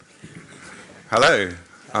Hello,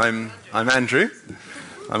 I'm Andrew.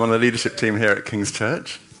 I'm on the leadership team here at King's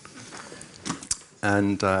Church,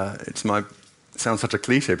 and sounds such a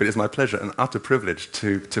cliche, but it's my pleasure and utter privilege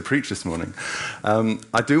to preach this morning.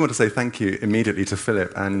 I do want to say thank you immediately to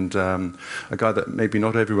Philip and a guy that maybe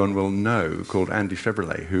not everyone will know called Andy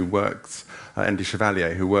Chevalier, who works in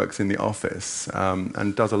the office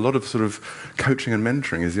and does a lot of sort of coaching and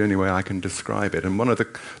mentoring is the only way I can describe it. And one of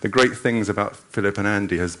the great things about Philip and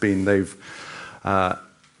Andy has been they've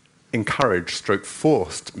encouraged,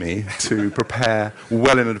 forced me to prepare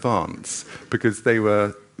well in advance because they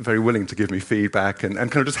were very willing to give me feedback and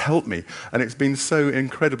kind of just help me. And it's been so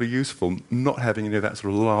incredibly useful not having any of that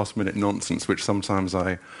sort of last-minute nonsense, which sometimes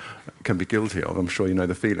I can be guilty of. I'm sure you know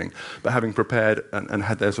the feeling. But having prepared and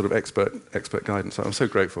had their sort of expert guidance, I'm so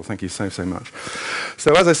grateful. Thank you so much.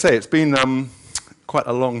 So as I say, it's been quite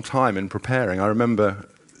a long time in preparing. I remember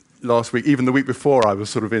last week, even the week before, I was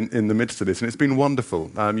sort of in the midst of this, and it's been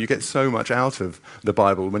wonderful. You get so much out of the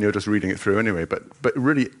Bible when you're just reading it through anyway, but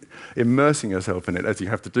really immersing yourself in it, as you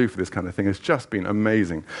have to do for this kind of thing, has just been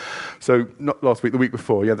amazing. So not last week, the week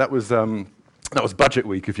before, that was budget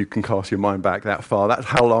week, if you can cast your mind back that far. That's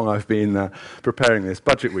how long I've been preparing this.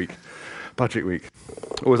 Budget week.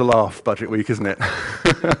 Always a laugh, budget week, isn't it?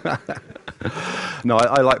 No,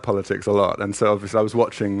 I like politics a lot, and so obviously I was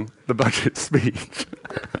watching the budget speech.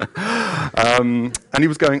 And he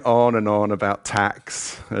was going on and on about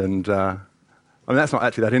tax, and I mean, that's not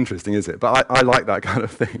actually that interesting, is it? But I like that kind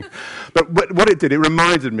of thing. But what it did, it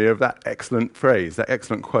reminded me of that excellent phrase, that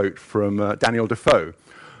excellent quote from Daniel Defoe,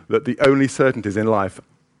 that the only certainties in life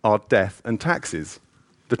are death and taxes.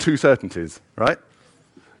 The two certainties, right?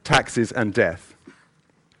 Taxes and death.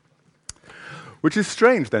 Which is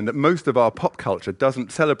strange, then, that most of our pop culture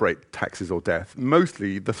doesn't celebrate taxes or death.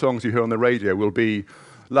 Mostly, the songs you hear on the radio will be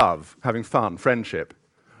love, having fun, friendship.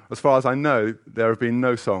 As far as I know, there have been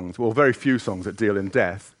no songs, well, very few songs that deal in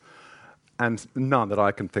death, and none that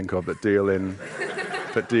I can think of that deal in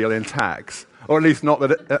tax, or at least not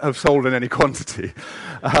that have sold in any quantity.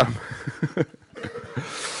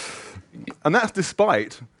 And that's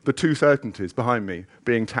despite the two certainties behind me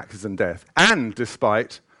being taxes and death, and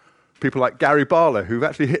despite people like Gary Barlow, who've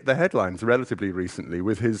actually hit the headlines relatively recently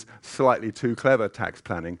with his slightly too clever tax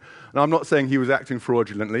planning. And I'm not saying he was acting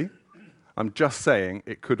fraudulently. I'm just saying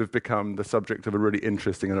it could have become the subject of a really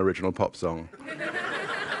interesting and original pop song.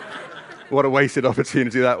 What a wasted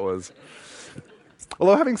opportunity that was.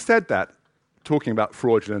 Although having said that, talking about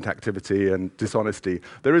fraudulent activity and dishonesty,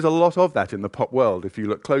 there is a lot of that in the pop world, if you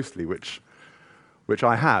look closely, which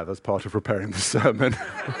I have as part of preparing the sermon.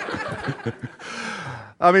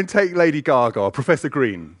 I mean, take Lady Gaga, Professor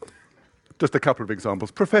Green. Just a couple of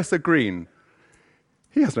examples. Professor Green,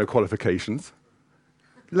 he has no qualifications,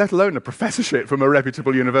 let alone a professorship from a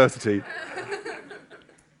reputable university.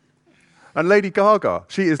 And Lady Gaga,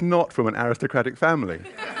 she is not from an aristocratic family.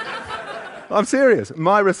 I'm serious.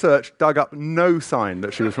 My research dug up no sign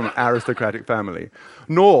that she was from an aristocratic family,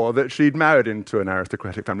 nor that she'd married into an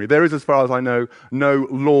aristocratic family. There is, as far as I know, no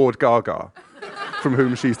Lord Gaga from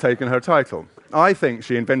whom she's taken her title. I think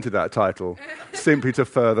she invented that title simply to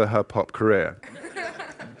further her pop career.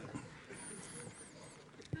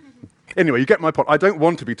 Anyway, you get my point. I don't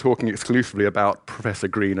want to be talking exclusively about Professor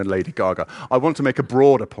Green and Lady Gaga. I want to make a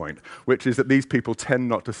broader point, which is that these people tend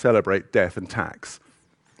not to celebrate death and tax,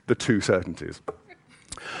 the two certainties.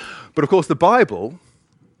 But of course, the Bible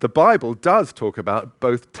does talk about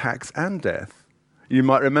both tax and death. You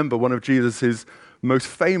might remember one of Jesus' most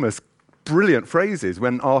famous brilliant phrases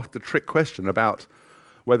when asked a trick question about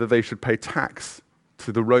whether they should pay tax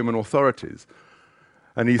to the Roman authorities.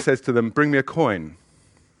 And he says to them, "Bring me a coin."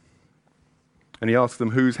 And he asks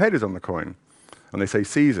them whose head is on the coin. And they say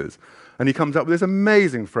Caesar's. And he comes up with this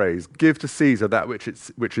amazing phrase, "Give to Caesar that which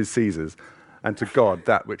is Caesar's, and to God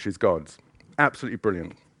that which is God's." Absolutely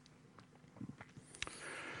brilliant.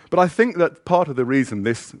 But I think that part of the reason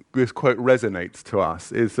this quote resonates to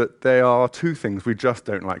us is that there are two things we just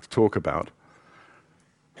don't like to talk about.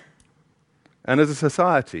 And as a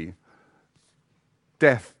society,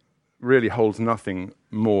 death really holds nothing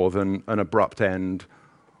more than an abrupt end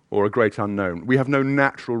or a great unknown. We have no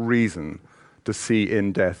natural reason to see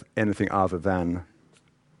in death anything other than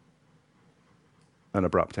an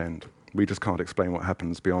abrupt end. We just can't explain what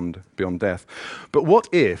happens beyond death. But what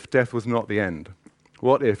if death was not the end?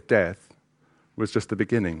 What if death was just the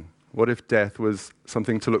beginning? What if death was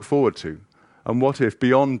something to look forward to? And what if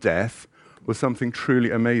beyond death was something truly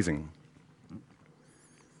amazing?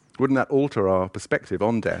 Wouldn't that alter our perspective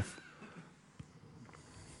on death?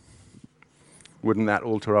 Wouldn't that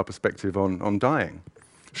alter our perspective on dying?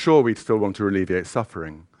 Sure, we'd still want to alleviate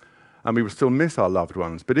suffering, and we would still miss our loved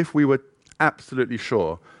ones. But if we were absolutely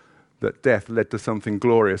sure that death led to something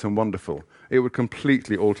glorious and wonderful, it would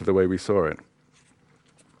completely alter the way we saw it.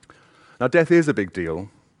 Now, death is a big deal,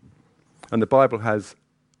 and the Bible has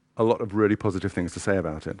a lot of really positive things to say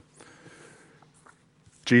about it.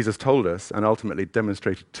 Jesus told us, and ultimately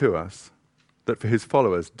demonstrated to us, that for his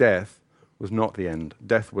followers, death was not the end.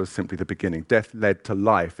 Death was simply the beginning. Death led to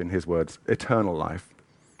life, in his words, eternal life.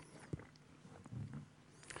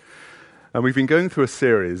 And we've been going through a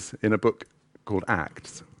series in a book called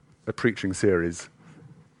Acts, a preaching series.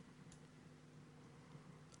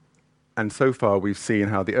 And so far we've seen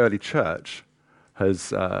how the early church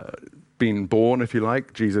has been born, if you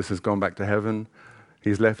like. Jesus has gone back to heaven.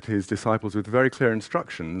 He's left his disciples with very clear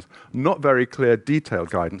instructions, not very clear detailed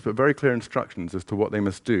guidance, but very clear instructions as to what they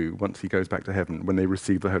must do once he goes back to heaven, when they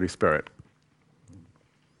receive the Holy Spirit.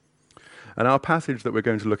 And our passage that we're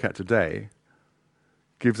going to look at today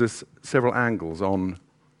gives us several angles on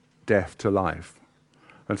death to life.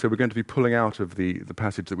 And so we're going to be pulling out of the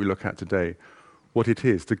passage that we look at today what it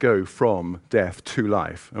is to go from death to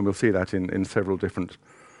life. And we'll see that in several different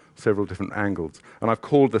angles. And I've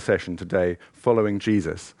called the session today, Following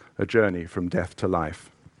Jesus, a journey from death to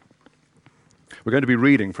life. We're going to be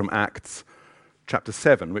reading from Acts chapter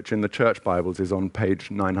 7, which in the church Bibles is on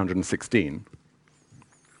page 916.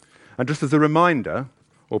 And just as a reminder,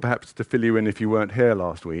 or perhaps to fill you in if you weren't here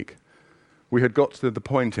last week, we had got to the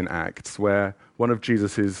point in Acts where one of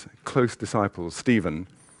Jesus' close disciples, Stephen,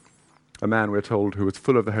 a man we're told who was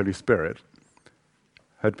full of the Holy Spirit,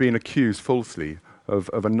 had been accused falsely of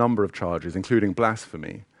a number of charges, including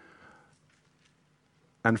blasphemy.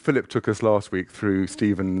 And Philip took us last week through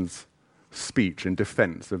Stephen's speech in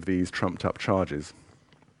defense of these trumped-up charges.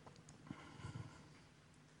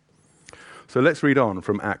 So let's read on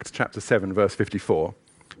from Acts chapter 7, verse 54,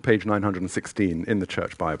 page 916 in the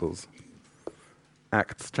church Bibles.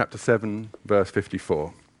 Acts chapter 7, verse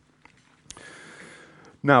 54.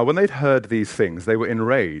 Now, when they'd heard these things, they were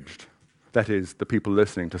enraged, that is, the people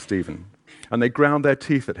listening to Stephen, and they ground their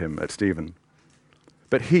teeth at him, at Stephen.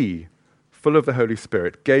 But he, full of the Holy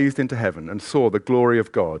Spirit, gazed into heaven and saw the glory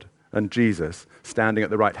of God and Jesus standing at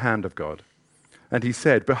the right hand of God. And he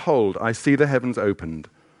said, "Behold, I see the heavens opened,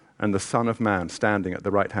 and the Son of Man standing at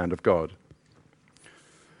the right hand of God."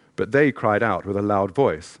 But they cried out with a loud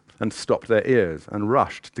voice, and stopped their ears, and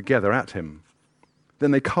rushed together at him.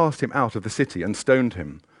 Then they cast him out of the city and stoned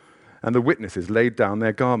him, and the witnesses laid down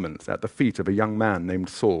their garments at the feet of a young man named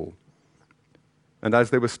Saul. And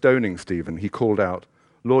as they were stoning Stephen, he called out,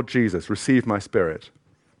 "Lord Jesus, receive my spirit."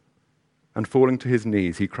 And falling to his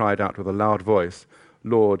knees, he cried out with a loud voice,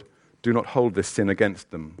 "Lord, do not hold this sin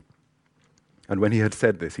against them." And when he had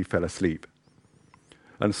said this, he fell asleep.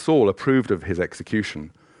 And Saul approved of his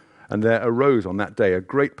execution. And there arose on that day a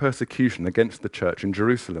great persecution against the church in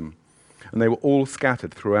Jerusalem. And they were all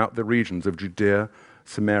scattered throughout the regions of Judea,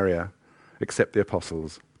 Samaria, except the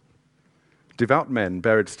apostles. Devout men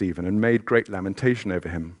buried Stephen and made great lamentation over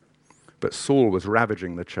him. But Saul was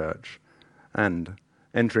ravaging the church, and,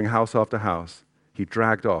 entering house after house, he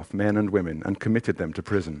dragged off men and women and committed them to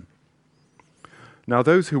prison. Now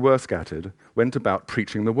those who were scattered went about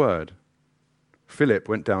preaching the word. Philip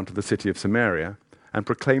went down to the city of Samaria and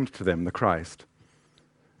proclaimed to them the Christ.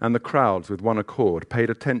 And the crowds with one accord paid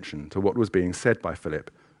attention to what was being said by Philip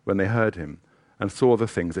when they heard him and saw the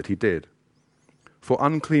things that he did. For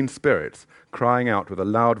unclean spirits, crying out with a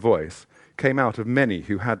loud voice, came out of many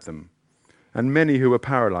who had them, and many who were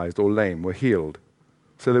paralyzed or lame were healed.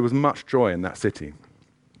 So there was much joy in that city.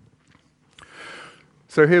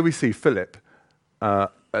 So here we see Philip,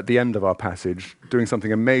 at the end of our passage, doing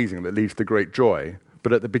something amazing that leads to great joy.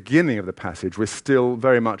 But at the beginning of the passage, we're still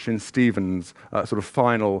very much in Stephen's sort of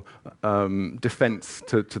final defense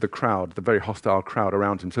to the crowd, the very hostile crowd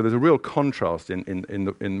around him. So there's a real contrast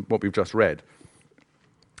in what we've just read.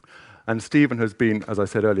 And Stephen has been, as I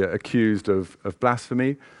said earlier, accused of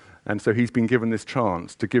blasphemy. And so he's been given this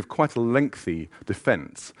chance to give quite a lengthy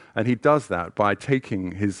defense. And he does that by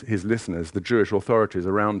taking his listeners, the Jewish authorities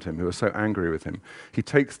around him who are so angry with him. He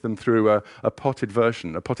takes them through a potted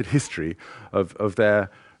history of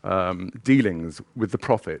their dealings with the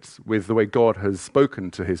prophets, with the way God has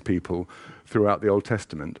spoken to his people throughout the Old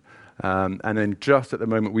Testament. And then just at the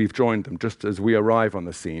moment we've joined them, just as we arrive on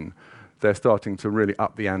the scene, they're starting to really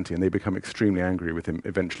up the ante and they become extremely angry with him,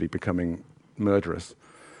 eventually becoming murderous.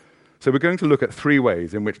 So we're going to look at three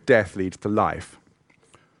ways in which death leads to life.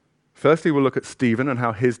 Firstly, we'll look at Stephen and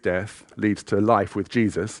how his death leads to life with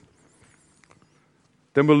Jesus.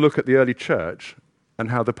 Then we'll look at the early church and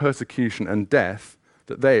how the persecution and death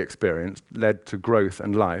that they experienced led to growth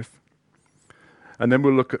and life. And then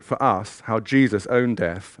we'll look at, for us, how Jesus' own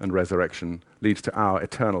death and resurrection leads to our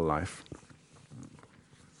eternal life.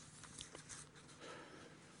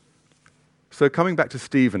 So coming back to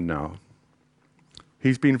Stephen now,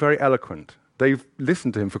 he's been very eloquent. They've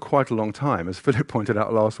listened to him for quite a long time, as Philip pointed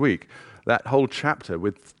out last week. That whole chapter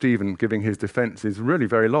with Stephen giving his defense is really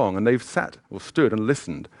very long, and they've sat or stood and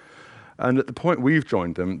listened. And at the point we've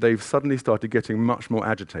joined them, they've suddenly started getting much more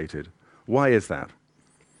agitated. Why is that?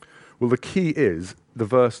 Well, the key is the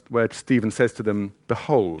verse where Stephen says to them,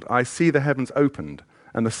 "Behold, I see the heavens opened,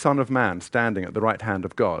 and the Son of Man standing at the right hand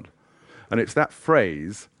of God." And it's that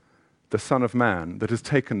phrase, the Son of Man, that has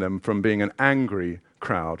taken them from being an angry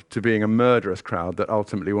crowd to being a murderous crowd that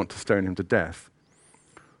ultimately want to stone him to death.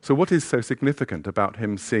 So what is so significant about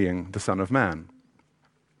him seeing the Son of Man?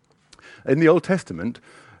 In the Old Testament,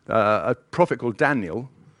 a prophet called Daniel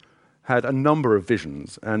had a number of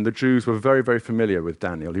visions, and the Jews were very, very familiar with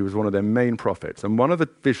Daniel. He was one of their main prophets. And one of the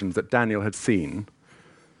visions that Daniel had seen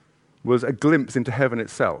was a glimpse into heaven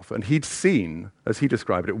itself. And he'd seen, as he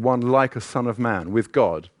described it, one like a Son of Man with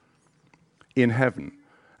God in heaven.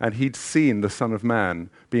 And he'd seen the Son of Man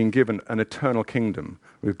being given an eternal kingdom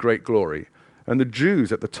with great glory. And the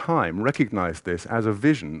Jews at the time recognized this as a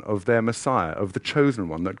vision of their Messiah, of the chosen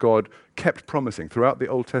one that God kept promising. Throughout the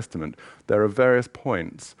Old Testament, there are various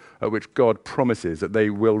points at which God promises that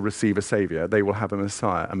they will receive a Savior, they will have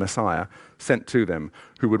a Messiah sent to them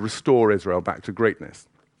who would restore Israel back to greatness.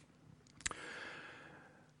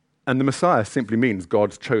 And the Messiah simply means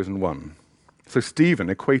God's chosen one. So Stephen,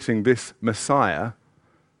 equating this Messiah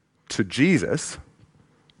to Jesus,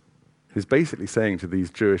 is basically saying to these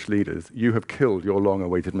Jewish leaders, you have killed your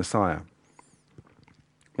long-awaited Messiah.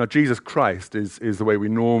 Now, Jesus Christ is the way we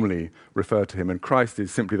normally refer to him, and Christ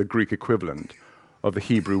is simply the Greek equivalent of the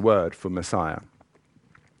Hebrew word for Messiah.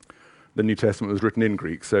 The New Testament was written in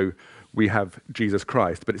Greek, so we have Jesus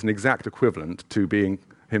Christ, but it's an exact equivalent to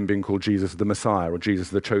him being called Jesus the Messiah or Jesus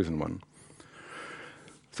the Chosen One.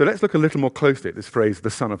 So let's look a little more closely at this phrase, the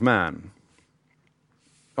Son of Man.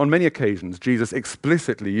 On many occasions, Jesus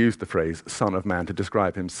explicitly used the phrase Son of Man to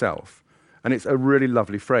describe himself. And it's a really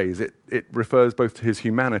lovely phrase. It refers both to his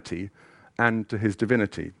humanity and to his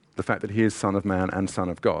divinity, the fact that he is Son of Man and Son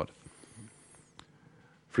of God.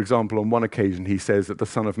 For example, on one occasion, he says that the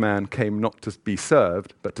Son of Man came not to be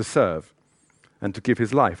served, but to serve, and to give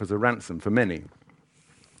his life as a ransom for many.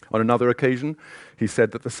 On another occasion, he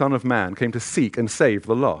said that the Son of Man came to seek and save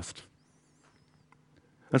the lost.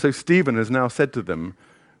 And so Stephen has now said to them,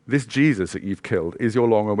 this Jesus that you've killed is your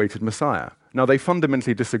long-awaited Messiah. Now, they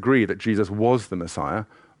fundamentally disagree that Jesus was the Messiah,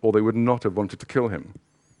 or they would not have wanted to kill him.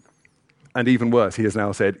 And even worse, he has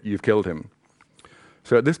now said, you've killed him.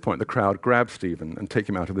 So at this point, the crowd grab Stephen and take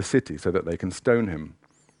him out of the city so that they can stone him.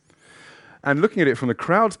 And looking at it from the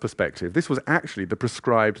crowd's perspective, this was actually the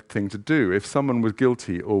prescribed thing to do. If someone was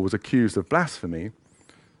guilty or was accused of blasphemy,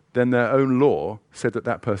 then their own law said that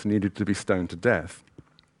that person needed to be stoned to death.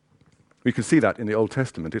 We can see that in the Old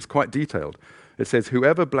Testament. It's quite detailed. It says,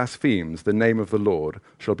 whoever blasphemes the name of the Lord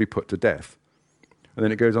shall be put to death. And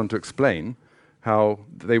then it goes on to explain how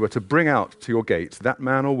they were to bring out to your gates that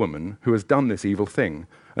man or woman who has done this evil thing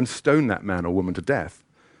and stone that man or woman to death.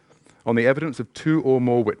 On the evidence of 2 or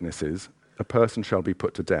more witnesses, a person shall be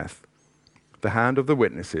put to death. The hand of the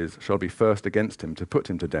witnesses shall be first against him to put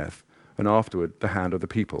him to death, and afterward the hand of the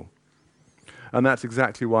people. And that's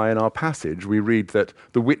exactly why in our passage we read that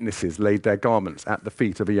the witnesses laid their garments at the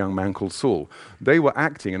feet of a young man called Saul. They were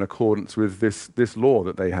acting in accordance with this law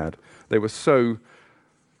that they had. They were so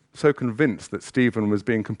convinced that Stephen was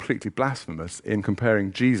being completely blasphemous in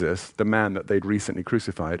comparing Jesus, the man that they'd recently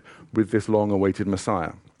crucified, with this long-awaited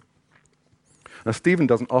Messiah. Now, Stephen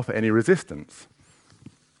doesn't offer any resistance.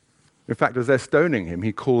 In fact, as they're stoning him,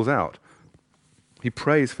 he calls out. He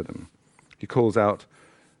prays for them. He calls out,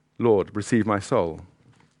 Lord, receive my soul.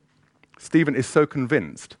 Stephen is so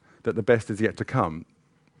convinced that the best is yet to come.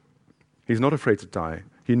 He's not afraid to die.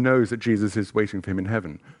 He knows that Jesus is waiting for him in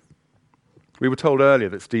heaven. We were told earlier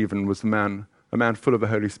that Stephen was a man full of the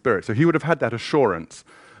Holy Spirit. So he would have had that assurance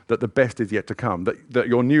that the best is yet to come, that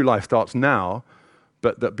your new life starts now,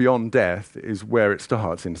 but that beyond death is where it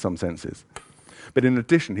starts in some senses. But in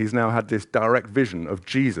addition, he's now had this direct vision of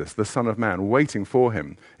Jesus, the Son of Man, waiting for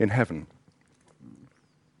him in heaven.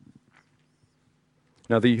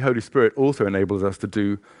 Now, the Holy Spirit also enables us to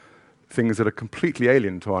do things that are completely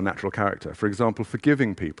alien to our natural character. For example,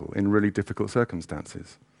 forgiving people in really difficult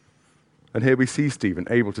circumstances. And here we see Stephen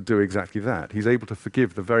able to do exactly that. He's able to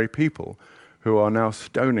forgive the very people who are now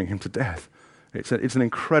stoning him to death. It's an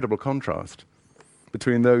incredible contrast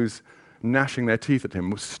between those gnashing their teeth at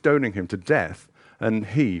him, stoning him to death, and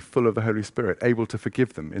he, full of the Holy Spirit, able to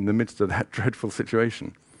forgive them in the midst of that dreadful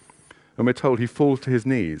situation. And we're told he falls to his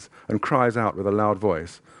knees and cries out with a loud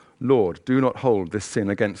voice, "Lord, do not hold this sin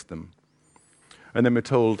against them." And then we're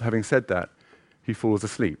told, having said that, he falls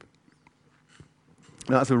asleep.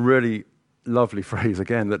 Now, that's a really lovely phrase,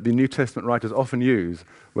 again, that the New Testament writers often use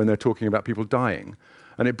when they're talking about people dying.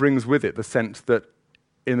 And it brings with it the sense that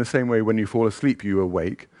in the same way when you fall asleep, you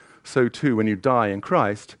awake, so too when you die in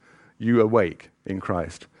Christ, you awake in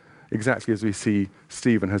Christ. Exactly as we see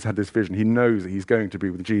Stephen has had this vision. He knows that he's going to be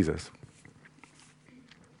with Jesus.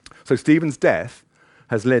 So Stephen's death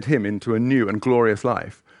has led him into a new and glorious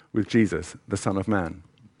life with Jesus, the Son of Man.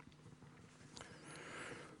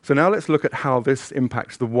 So now let's look at how this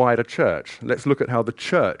impacts the wider church. Let's look at how the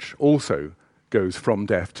church also goes from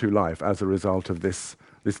death to life as a result of this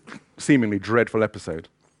seemingly dreadful episode.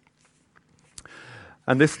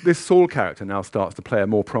 And this Saul character now starts to play a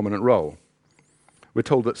more prominent role. We're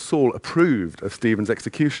told that Saul approved of Stephen's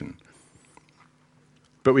execution.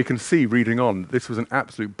 But we can see, reading on, this was an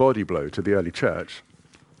absolute body blow to the early church.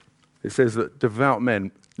 It says that devout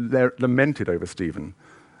men lamented over Stephen.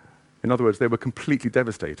 In other words, they were completely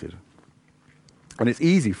devastated. And it's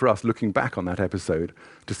easy for us, looking back on that episode,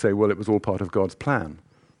 to say, well, it was all part of God's plan.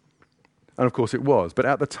 And of course it was. But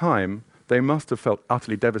at the time, they must have felt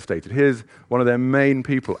utterly devastated. Here's one of their main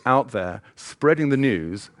people out there spreading the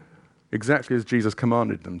news exactly as Jesus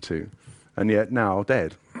commanded them to, and yet now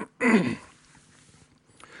dead.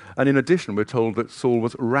 And in addition, we're told that Saul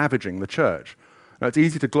was ravaging the church. Now, it's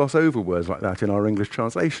easy to gloss over words like that in our English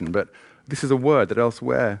translation, but this is a word that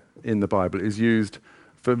elsewhere in the Bible is used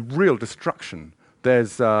for real destruction.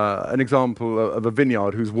 There's an example of a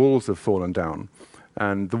vineyard whose walls have fallen down,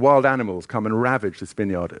 and the wild animals come and ravage this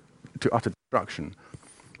vineyard to utter destruction.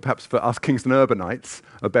 Perhaps for us Kingston urbanites,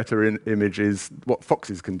 a better image is what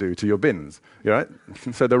foxes can do to your bins. Right?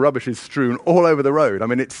 So the rubbish is strewn all over the road. I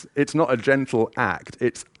mean, it's not a gentle act,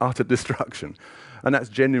 it's utter destruction. And that's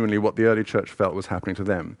genuinely what the early church felt was happening to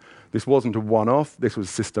them. This wasn't a one-off, this was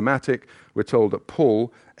systematic. We're told that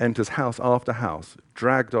Paul enters house after house,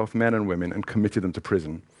 dragged off men and women and committed them to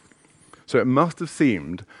prison. So it must have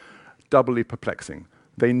seemed doubly perplexing.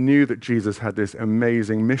 They knew that Jesus had this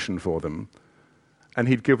amazing mission for them, and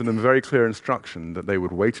he'd given them very clear instruction that they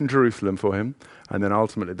would wait in Jerusalem for him, and then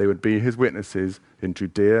ultimately they would be his witnesses in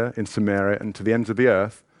Judea, in Samaria, and to the ends of the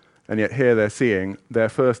earth. And yet here they're seeing their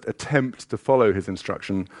first attempt to follow his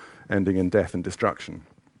instruction ending in death and destruction.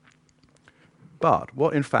 But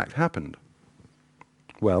what in fact happened?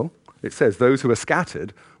 Well, it says those who were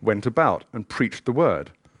scattered went about and preached the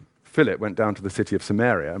word. Philip went down to the city of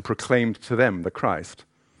Samaria and proclaimed to them the Christ.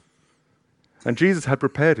 And Jesus had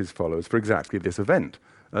prepared his followers for exactly this event.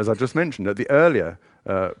 As I just mentioned, at the earlier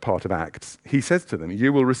part of Acts, he says to them,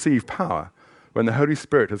 "You will receive power when the Holy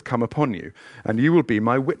Spirit has come upon you, and you will be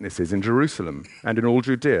my witnesses in Jerusalem and in all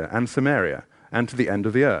Judea and Samaria and to the end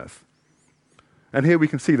of the earth." And here we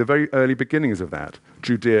can see the very early beginnings of that,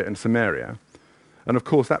 Judea and Samaria. And of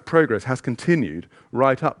course, that progress has continued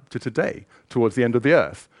right up to today, towards the end of the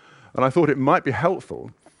earth. And I thought it might be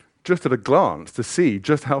helpful, just at a glance, to see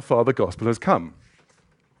just how far the gospel has come.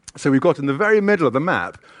 So we've got in the very middle of the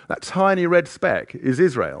map, that tiny red speck is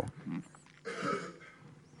Israel.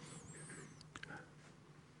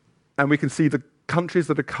 And we can see the countries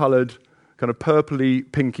that are coloured kind of purpley,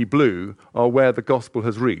 pinky blue are where the gospel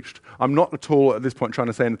has reached. I'm not at all at this point trying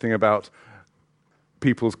to say anything about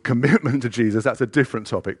people's commitment to Jesus. That's a different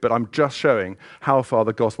topic. But I'm just showing how far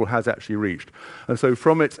the gospel has actually reached. And so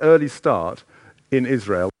from its early start in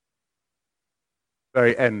Israel,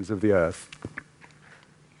 very ends of the earth.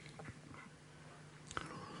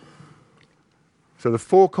 So the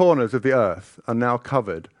four corners of the earth are now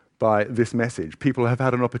covered by this message. People have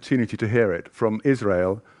had an opportunity to hear it from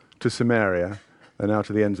Israel to Samaria and now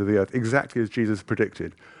to the ends of the earth, exactly as Jesus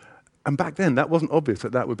predicted. And back then, that wasn't obvious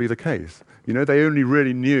that that would be the case. You know, they only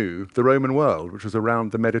really knew the Roman world, which was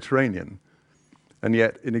around the Mediterranean. And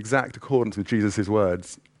yet, in exact accordance with Jesus'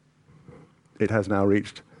 words, it has now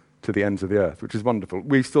reached to the ends of the earth, which is wonderful.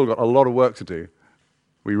 We've still got a lot of work to do.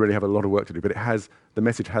 We really have a lot of work to do, but the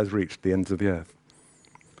message has reached the ends of the earth.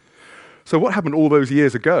 So what happened all those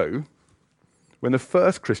years ago when the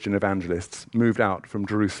first Christian evangelists moved out from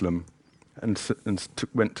Jerusalem and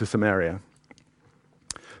went to Samaria?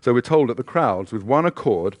 So we're told that the crowds, with one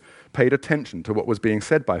accord, paid attention to what was being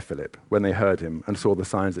said by Philip when they heard him and saw the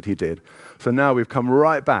signs that he did. So now we've come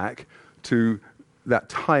right back to that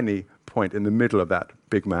tiny point in the middle of that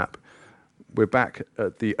big map. We're back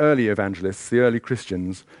at the early evangelists, the early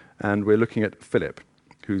Christians, and we're looking at Philip,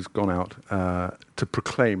 who's gone out to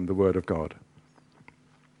proclaim the word of God.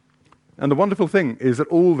 And the wonderful thing is that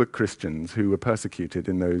all the Christians who were persecuted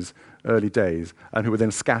in those early days and who were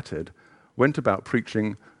then scattered went about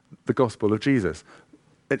preaching the gospel of Jesus.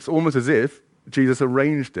 It's almost as if Jesus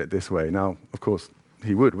arranged it this way. Now, of course,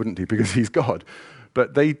 he would, wouldn't he? Because he's God.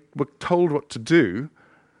 But they were told what to do,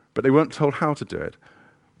 but they weren't told how to do it.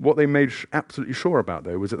 What they made absolutely sure about,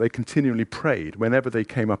 though, was that they continually prayed whenever they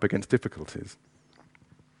came up against difficulties.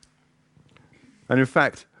 And in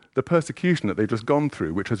fact, the persecution that they've just gone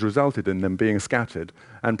through, which has resulted in them being scattered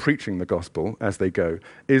and preaching the gospel as they go,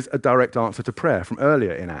 is a direct answer to prayer from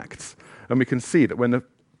earlier in Acts. And we can see that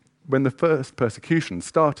when the first persecution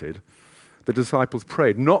started, the disciples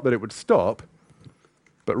prayed not that it would stop,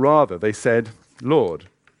 but rather they said, Lord,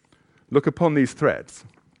 look upon these threats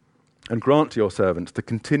and grant to your servants to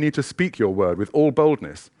continue to speak your word with all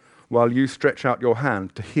boldness while you stretch out your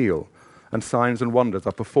hand to heal, and signs and wonders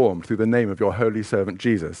are performed through the name of your holy servant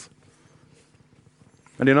Jesus.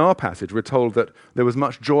 And in our passage, we're told that there was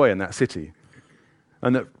much joy in that city,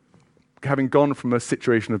 and that having gone from a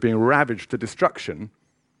situation of being ravaged to destruction,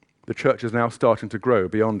 the church is now starting to grow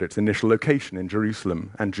beyond its initial location in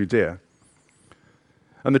Jerusalem and Judea.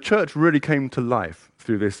 And the church really came to life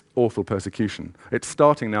through this awful persecution. It's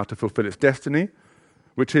starting now to fulfill its destiny,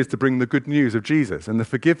 which is to bring the good news of Jesus and the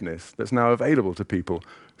forgiveness that's now available to people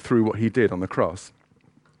through what he did on the cross,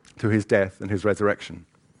 through his death and his resurrection.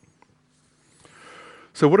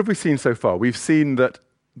 So what have we seen so far? We've seen that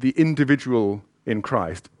the individual in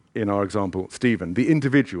Christ, in our example, Stephen, the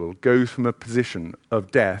individual goes from a position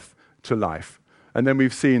of death to life. And then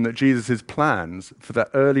we've seen that Jesus' plans for that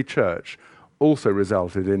early church also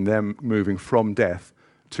resulted in them moving from death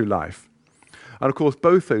to life. And of course,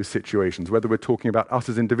 both those situations, whether we're talking about us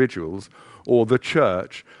as individuals or the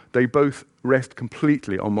church, they both rest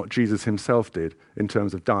completely on what Jesus himself did in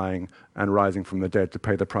terms of dying and rising from the dead to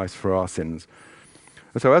pay the price for our sins.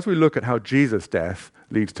 And so as we look at how Jesus' death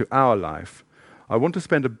leads to our life, I want to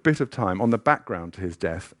spend a bit of time on the background to his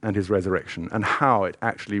death and his resurrection and how it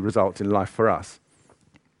actually results in life for us.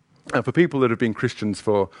 And for people that have been Christians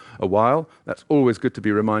for a while, that's always good to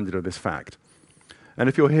be reminded of this fact. And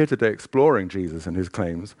if you're here today exploring Jesus and his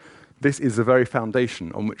claims, this is the very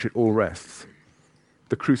foundation on which it all rests,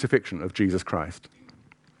 the crucifixion of Jesus Christ.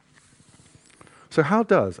 So how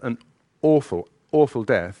does an awful, awful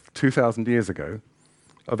death 2,000 years ago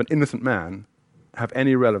of an innocent man have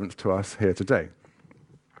any relevance to us here today?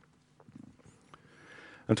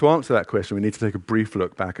 And to answer that question, we need to take a brief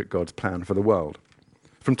look back at God's plan for the world.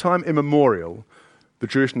 From time immemorial, the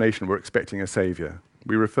Jewish nation were expecting a savior.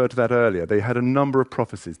 We referred to that earlier. They had a number of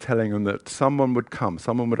prophecies telling them that someone would come,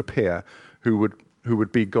 someone would appear who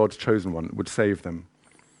would be God's chosen one, would save them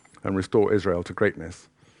and restore Israel to greatness.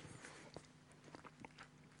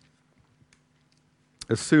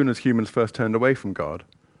 As soon as humans first turned away from God,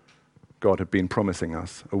 God had been promising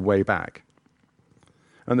us a way back.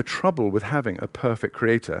 And the trouble with having a perfect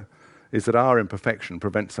creator is that our imperfection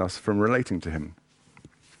prevents us from relating to him.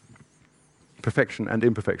 Perfection and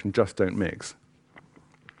imperfection just don't mix.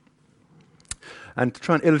 And to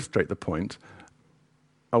try and illustrate the point,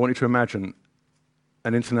 I want you to imagine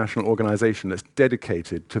an international organization that's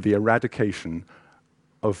dedicated to the eradication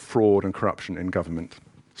of fraud and corruption in government.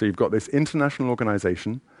 So you've got this international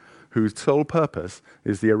organization whose sole purpose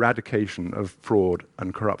is the eradication of fraud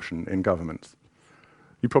and corruption in governments.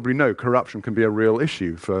 You probably know corruption can be a real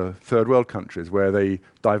issue for third world countries where they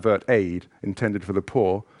divert aid intended for the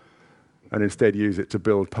poor and instead use it to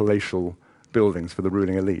build palatial buildings for the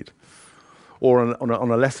ruling elite. Or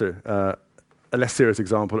on a less serious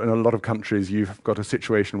example, in a lot of countries, you've got a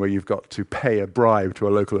situation where you've got to pay a bribe to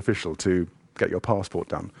a local official to get your passport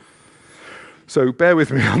done. So bear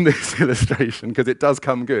with me on this illustration, because it does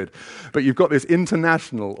come good. But you've got this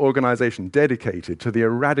international organization dedicated to the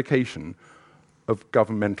eradication of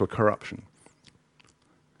governmental corruption.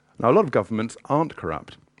 Now, a lot of governments aren't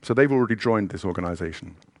corrupt, so they've already joined this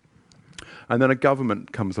organization. And then a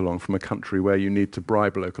government comes along from a country where you need to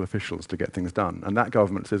bribe local officials to get things done. And that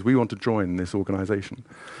government says, we want to join this organization.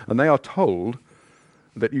 And they are told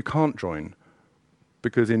that you can't join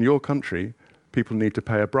because in your country, people need to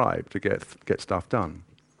pay a bribe to get stuff done.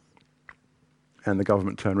 And the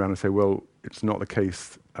government turn around and say, well, it's not the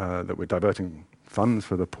case that we're diverting funds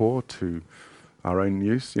for the poor to our own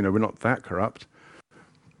use. You know, we're not that corrupt.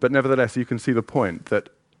 But nevertheless, you can see the point that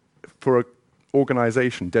for an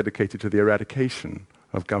organization dedicated to the eradication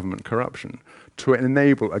of government corruption, to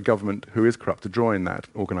enable a government who is corrupt to join that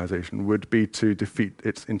organization would be to defeat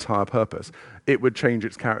its entire purpose. It would change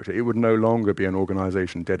its character. It would no longer be an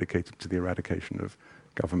organization dedicated to the eradication of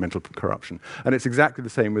governmental corruption. And it's exactly the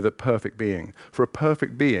same with a perfect being. For a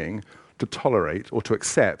perfect being to tolerate or to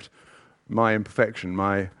accept my imperfection,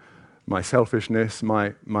 my selfishness,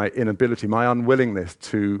 my inability, my unwillingness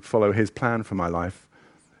to follow his plan for my life,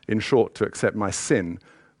 in short, to accept my sin,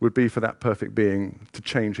 would be for that perfect being to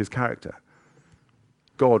change his character.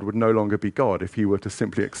 God would no longer be God if he were to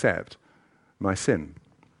simply accept my sin.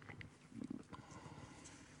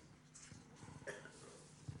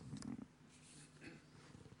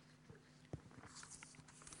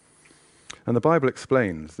 And the Bible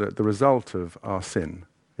explains that the result of our sin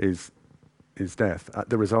is death.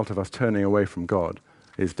 The result of us turning away from God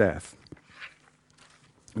is death.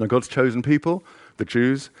 Now, God's chosen people, the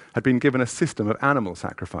Jews, had been given a system of animal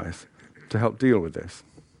sacrifice to help deal with this.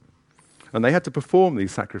 And they had to perform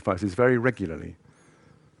these sacrifices very regularly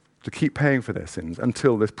to keep paying for their sins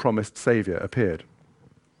until this promised Saviour appeared.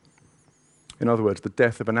 In other words, the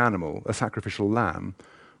death of an animal, a sacrificial lamb,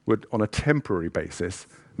 would, on a temporary basis,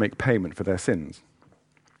 make payment for their sins.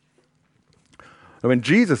 Now, when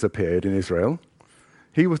Jesus appeared in Israel,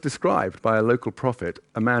 he was described by a local prophet,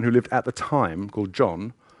 a man who lived at the time called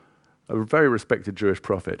John, a very respected Jewish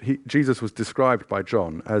prophet. Jesus was described by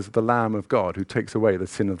John as the Lamb of God who takes away the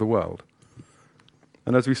sin of the world.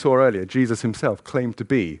 And as we saw earlier, Jesus himself claimed to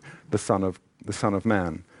be the Son of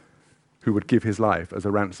Man who would give his life as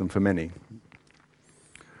a ransom for many.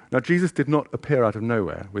 Now, Jesus did not appear out of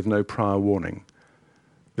nowhere with no prior warning.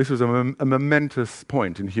 This was a momentous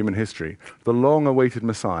point in human history, the long-awaited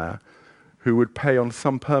Messiah who would pay on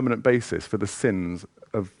some permanent basis for the sins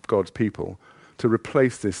of God's people to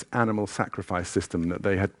replace this animal sacrifice system that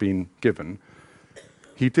they had been given.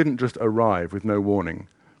 He didn't just arrive with no warning.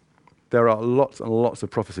 There are lots and lots of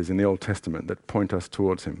prophecies in the Old Testament that point us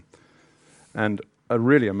towards him. And a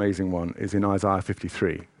really amazing one is in Isaiah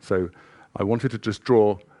 53. So I wanted to just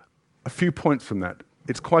draw a few points from that.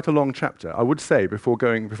 It's quite a long chapter. I would say, before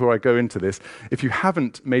I go into this, if you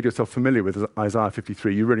haven't made yourself familiar with Isaiah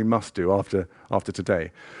 53, you really must do after today.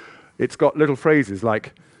 It's got little phrases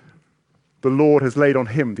like, the Lord has laid on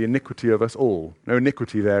him the iniquity of us all. No,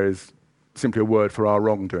 iniquity there is simply a word for our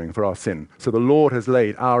wrongdoing, for our sin. So the Lord has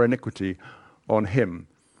laid our iniquity on him.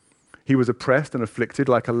 He was oppressed and afflicted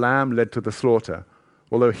like a lamb led to the slaughter,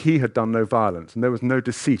 although he had done no violence, and there was no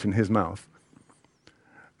deceit in his mouth.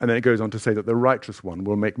 And then it goes on to say that the righteous one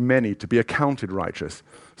will make many to be accounted righteous.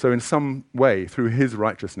 So in some way, through his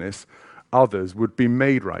righteousness, others would be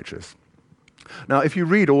made righteous. Now, if you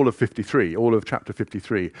read all of chapter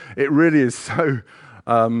 53, it really is so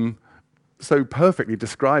perfectly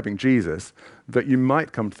describing Jesus that you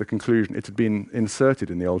might come to the conclusion it had been inserted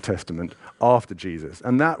in the Old Testament after Jesus.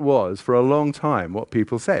 And that was, for a long time, what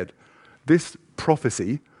people said. This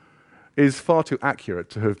prophecy is far too accurate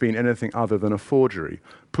to have been anything other than a forgery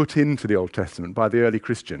put into the Old Testament by the early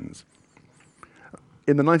Christians.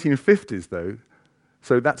 In the 1950s, though,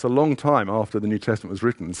 so that's a long time after the New Testament was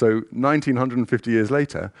written, so 1950 years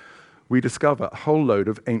later, we discover a whole load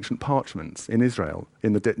of ancient parchments in Israel,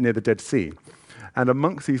 near the Dead Sea. And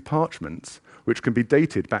amongst these parchments, which can be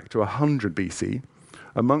dated back to 100 BC,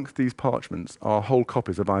 amongst these parchments are whole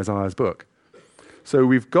copies of Isaiah's book. So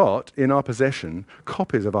we've got in our possession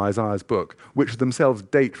copies of Isaiah's book, which themselves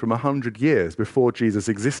date from 100 years before Jesus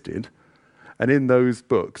existed. And in those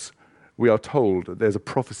books, we are told that there's a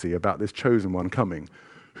prophecy about this chosen one coming,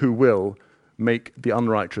 who will make the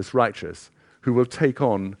unrighteous righteous, who will take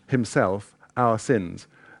on himself our sins,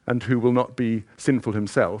 and who will not be sinful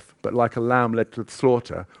himself, but like a lamb led to the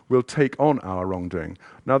slaughter, will take on our wrongdoing.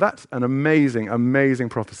 Now that's an amazing, amazing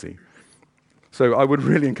prophecy. So I would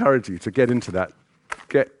really encourage you to get into that.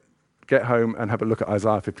 Get home and have a look at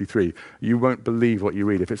Isaiah 53. You won't believe what you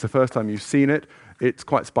read. If it's the first time you've seen it, it's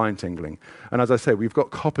quite spine-tingling. And as I say, we've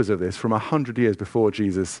got copies of this from 100 years before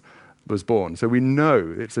Jesus was born. So we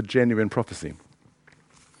know it's a genuine prophecy.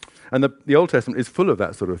 And the Old Testament is full of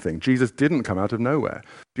that sort of thing. Jesus didn't come out of nowhere.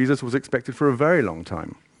 Jesus was expected for a very long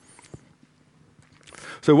time.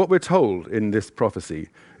 So what we're told in this prophecy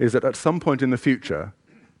is that at some point in the future,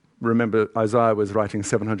 remember, Isaiah was writing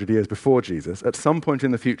 700 years before Jesus. At some point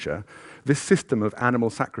in the future, this system of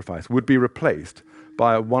animal sacrifice would be replaced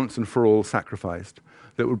by a once-and-for-all sacrifice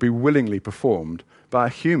that would be willingly performed by a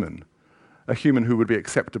human who would be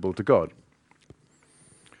acceptable to God.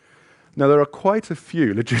 Now, there are quite a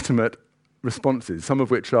few legitimate responses, some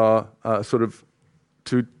of which are sort of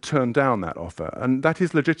to turn down that offer, and that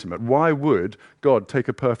is legitimate. Why would God take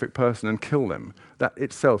a perfect person and kill them? That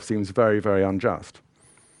itself seems very, very unjust.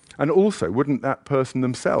 And also, wouldn't that person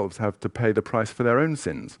themselves have to pay the price for their own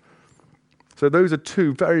sins? So those are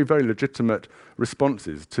two very, very legitimate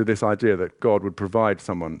responses to this idea that God would provide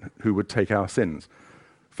someone who would take our sins.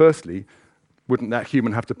 Firstly, wouldn't that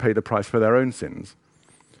human have to pay the price for their own sins?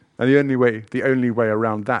 And the only way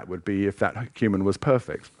around that would be if that human was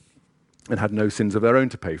perfect and had no sins of their own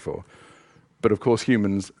to pay for. But of course,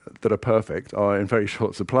 humans that are perfect are in very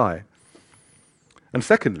short supply. And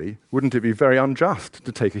secondly, wouldn't it be very unjust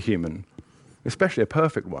to take a human, especially a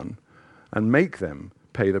perfect one, and make them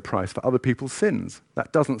pay the price for other people's sins?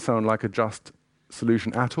 That doesn't sound like a just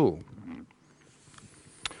solution at all.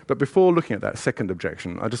 But before looking at that second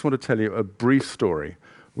objection, I just want to tell you a brief story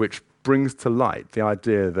which brings to light the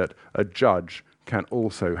idea that a judge can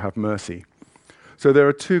also have mercy. So there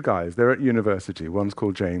are two guys, they're at university, one's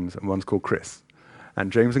called James and one's called Chris.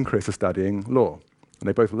 And James and Chris are studying law. And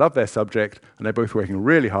they both love their subject, and they're both working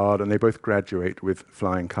really hard, and they both graduate with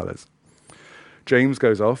flying colours. James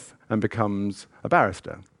goes off and becomes a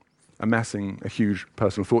barrister, amassing a huge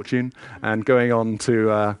personal fortune and going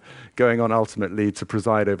on ultimately to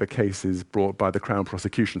preside over cases brought by the Crown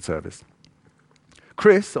Prosecution Service.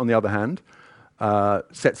 Chris, on the other hand,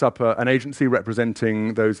 sets up an agency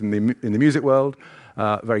representing those in the music world,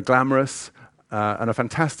 very glamorous, and a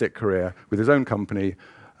fantastic career with his own company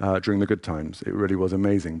during the good times. It really was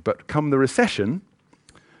amazing. But come the recession,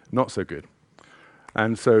 not so good.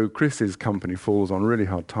 And so Chris's company falls on really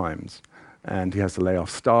hard times, and he has to lay off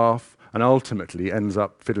staff, and ultimately ends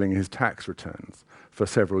up fiddling his tax returns for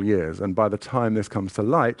several years. And by the time this comes to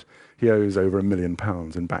light, he owes over £1 million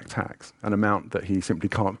in back tax, an amount that he simply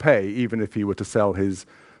can't pay, even if he were to sell his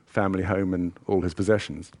family home and all his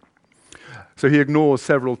possessions. So he ignores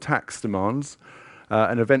several tax demands,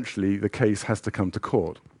 and eventually the case has to come to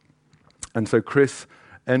court. And so Chris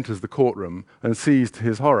enters the courtroom and sees to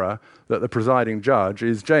his horror that the presiding judge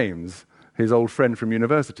is James, his old friend from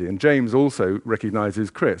university. And James also recognizes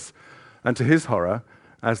Chris. And to his horror,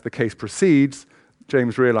 as the case proceeds,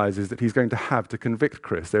 James realizes that he's going to have to convict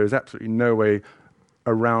Chris. There is absolutely no way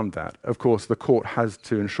around that. Of course, the court has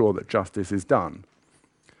to ensure that justice is done.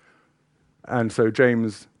 And so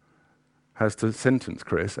James has to sentence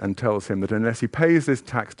Chris and tells him that unless he pays this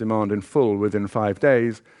tax demand in full within 5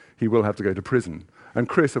 days, he will have to go to prison. And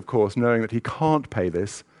Chris, of course, knowing that he can't pay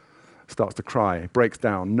this, starts to cry, breaks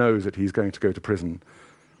down, knows that he's going to go to prison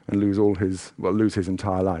and lose his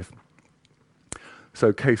entire life.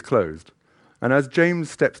 So case closed. And as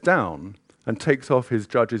James steps down and takes off his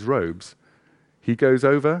judge's robes, he goes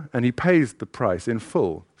over and he pays the price in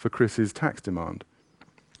full for Chris's tax demand.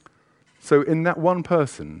 So in that one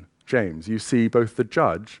person, James, you see both the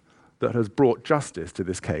judge that has brought justice to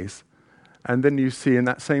this case, and then you see in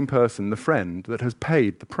that same person the friend that has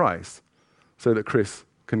paid the price so that Chris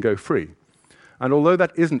can go free. And although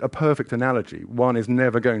that isn't a perfect analogy, one is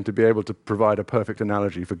never going to be able to provide a perfect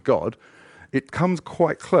analogy for God, it comes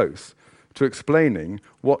quite close to explaining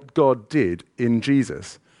what God did in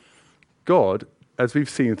Jesus. God, as we've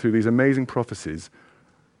seen through these amazing prophecies,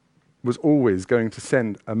 was always going to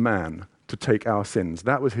send a man to take our sins.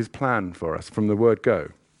 That was his plan for us from the word go.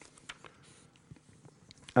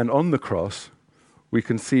 And on the cross, we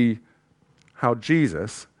can see how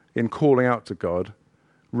Jesus, in calling out to God,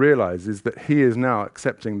 realizes that he is now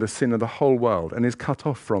accepting the sin of the whole world and is cut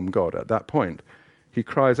off from God at that point. He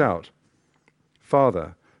cries out,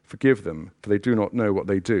 "Father, forgive them, for they do not know what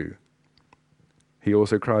they do." He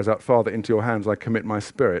also cries out, "Father, into your hands I commit my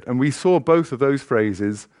spirit." And we saw both of those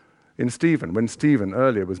phrases in Stephen, when Stephen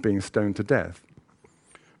earlier was being stoned to death.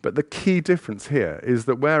 But the key difference here is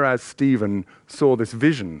that whereas Stephen saw this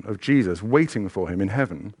vision of Jesus waiting for him in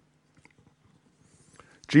heaven,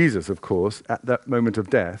 Jesus, of course, at that moment of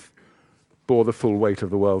death, bore the full weight of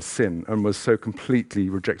the world's sin and was so completely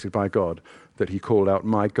rejected by God that he called out,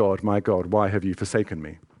 my God, why have you forsaken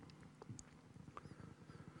me?"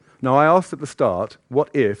 Now, I asked at the start, what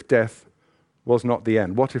if death was not the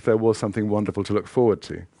end? What if there was something wonderful to look forward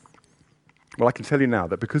to? Well, I can tell you now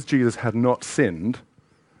that because Jesus had not sinned,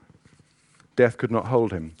 death could not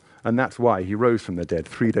hold him. And that's why he rose from the dead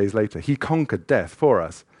 3 days later. He conquered death for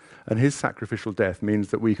us. And his sacrificial death means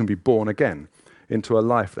that we can be born again into a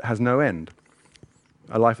life that has no end,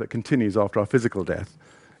 a life that continues after our physical death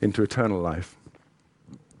into eternal life.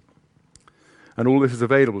 And all this is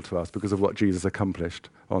available to us because of what Jesus accomplished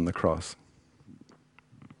on the cross.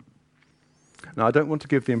 Now, I don't want to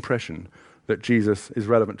give the impression that Jesus is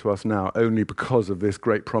relevant to us now only because of this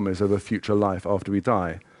great promise of a future life after we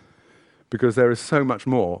die, because there is so much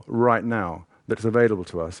more right now that is available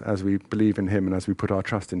to us as we believe in him and as we put our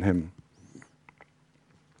trust in him.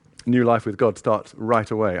 New life with God starts right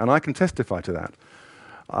away, and I can testify to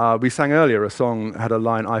that. We sang earlier a song that had a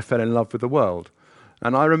line, "I fell in love with the world."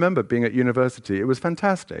 And I remember being at university. It was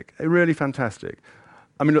fantastic, really fantastic.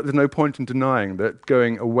 I mean, look, there's no point in denying that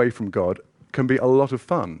going away from God can be a lot of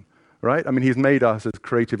fun. right? I mean, he's made us as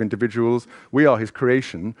creative individuals. We are his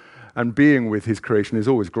creation, and being with his creation is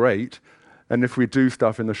always great. And if we do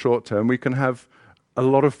stuff in the short term, we can have a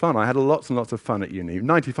lot of fun. I had lots and lots of fun at uni.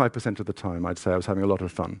 95% of the time, I'd say I was having a lot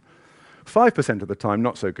of fun. 5% of the time,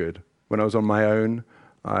 not so good. When I was on my own,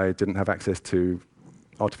 I didn't have access to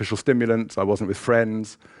artificial stimulants. I wasn't with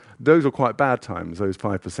friends. Those were quite bad times, those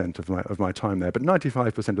 5% of my time there. But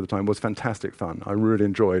 95% of the time was fantastic fun. I really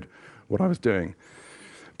enjoyed what I was doing.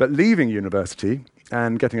 But leaving university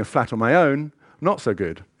and getting a flat on my own, not so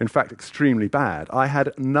good. In fact, extremely bad. I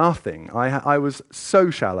had nothing. I was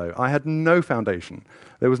so shallow. I had no foundation.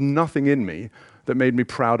 There was nothing in me that made me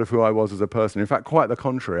proud of who I was as a person. In fact, quite the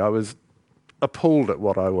contrary. I was appalled at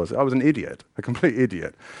what I was. I was an idiot, a complete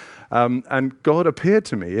idiot. And God appeared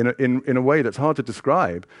to me in a way that's hard to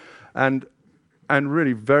describe, and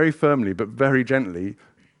really very firmly but very gently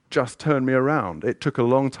just turned me around. It took a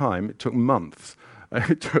long time. It took months.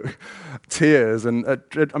 It took tears. And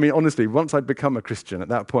I mean, honestly, once I'd become a Christian at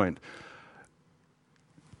that point,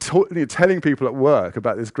 telling people at work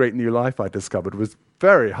about this great new life I discovered was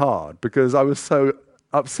very hard because I was so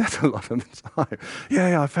upset a lot of the time.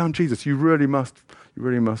 Yeah, I found Jesus. You really must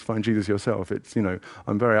find Jesus yourself.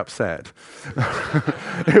 I'm very upset.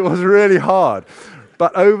 It was really hard.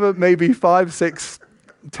 But over maybe 5, 6,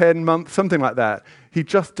 10 months, something like that, he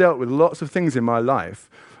just dealt with lots of things in my life.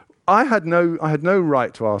 I had no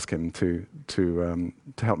right to ask him to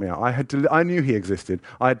help me out. I knew he existed.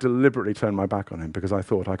 I had deliberately turned my back on him because I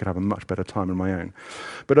thought I could have a much better time on my own.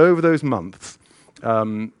 But over those months,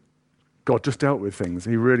 God just dealt with things.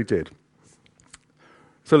 He really did.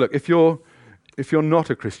 So look, if you're not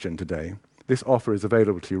a Christian today, this offer is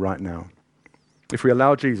available to you right now. If we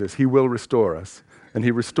allow Jesus, he will restore us, and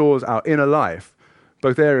he restores our inner life,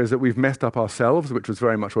 both areas that we've messed up ourselves, which was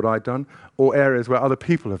very much what I'd done, or areas where other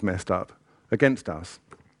people have messed up against us.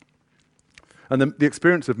 And the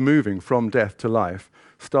experience of moving from death to life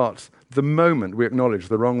starts the moment we acknowledge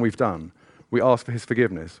the wrong we've done. We ask for his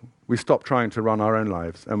forgiveness. We stop trying to run our own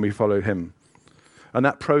lives, and we follow him. And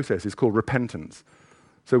that process is called repentance.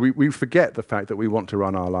 So we forget the fact that we want to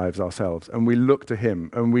run our lives ourselves, and we look to him,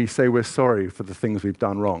 and we say we're sorry for the things we've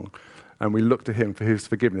done wrong, and we look to him for his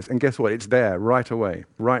forgiveness. And guess what? It's there right away,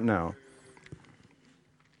 right now.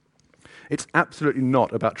 It's absolutely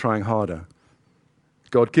not about trying harder.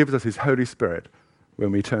 God gives us his Holy Spirit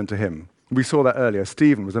when we turn to him. We saw that earlier.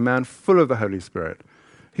 Stephen was a man full of the Holy Spirit.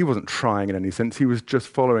 He wasn't trying in any sense. He was just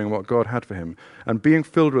following what God had for him. And being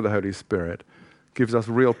filled with the Holy Spirit gives us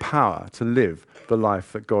real power to live the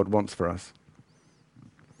life that God wants for us.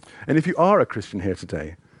 And if you are a Christian here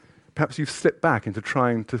today, perhaps you've slipped back into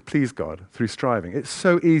trying to please God through striving. It's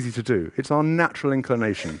so easy to do. It's our natural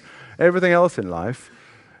inclination. Everything else in life,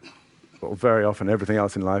 or very often everything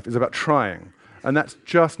else in life, is about trying. And that's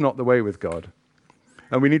just not the way with God.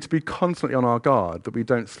 And we need to be constantly on our guard that we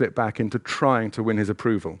don't slip back into trying to win his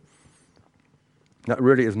approval. That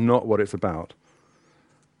really is not what it's about.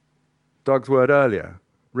 Doug's word earlier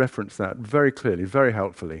referenced that very clearly, very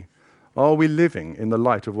helpfully. Are we living in the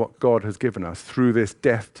light of what God has given us through this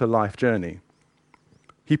death to life journey?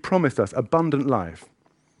 He promised us abundant life.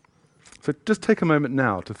 So just take a moment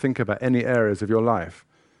now to think about any areas of your life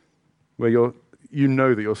where you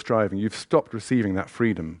know that you're striving. You've stopped receiving that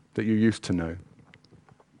freedom that you used to know.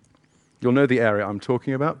 You'll know the area I'm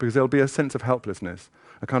talking about because there'll be a sense of helplessness,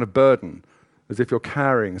 a kind of burden, as if you're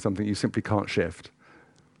carrying something you simply can't shift.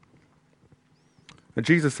 And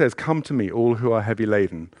Jesus says, "Come to me, all who are heavy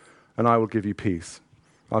laden, and I will give you peace.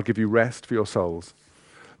 I'll give you rest for your souls."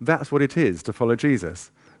 That's what it is to follow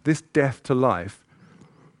Jesus. This death to life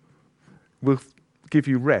will give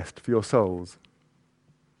you rest for your souls.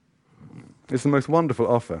 It's the most wonderful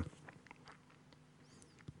offer.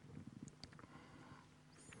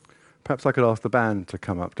 Perhaps I could ask the band to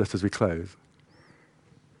come up just as we close.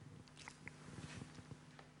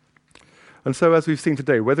 And so as we've seen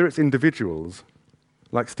today, whether it's individuals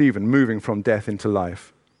like Stephen moving from death into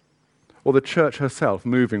life, or the church herself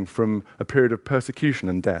moving from a period of persecution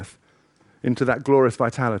and death into that glorious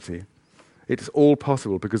vitality, it's all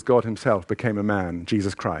possible because God himself became a man,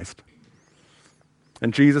 Jesus Christ.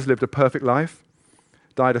 And Jesus lived a perfect life,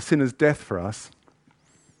 died a sinner's death for us,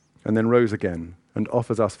 and then rose again and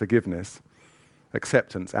offers us forgiveness,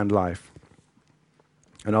 acceptance, and life.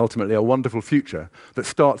 And ultimately a wonderful future that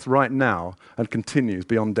starts right now and continues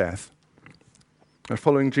beyond death. And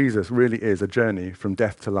following Jesus really is a journey from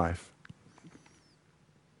death to life.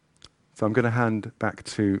 So I'm going to hand back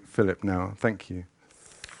to Philip now. Thank you.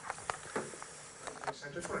 Thanks.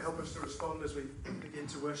 I just want to help us to respond as we begin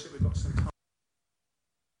to worship. We've got some time.